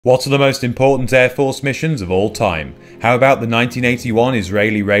What are the most important Air Force missions of all time? How about the 1981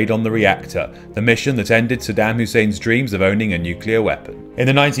 Israeli raid on the Reactor, the mission that ended Saddam Hussein's dreams of owning a nuclear weapon? In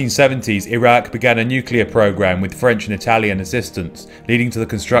the 1970s, Iraq began a nuclear program with French and Italian assistance, leading to the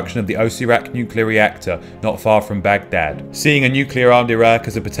construction of the Osirak nuclear reactor not far from Baghdad. Seeing a nuclear-armed Iraq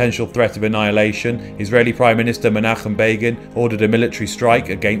as a potential threat of annihilation, Israeli Prime Minister Menachem Begin ordered a military strike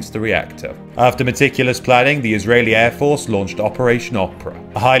against the reactor. After meticulous planning, the Israeli Air Force launched Operation Opera,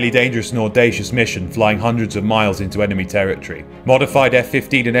 a highly dangerous and audacious mission flying hundreds of miles into enemy territory. Modified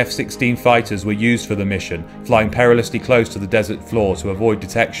F-15 and F-16 fighters were used for the mission, flying perilously close to the desert floor to avoid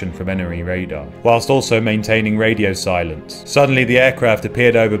detection from enemy radar, whilst also maintaining radio silence. Suddenly the aircraft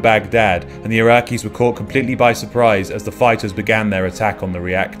appeared over Baghdad, and the Iraqis were caught completely by surprise as the fighters began their attack on the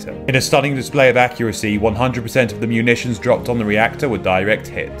reactor. In a stunning display of accuracy, 100% of the munitions dropped on the reactor were direct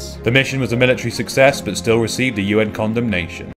hits. The mission was a military success, but still received a UN condemnation.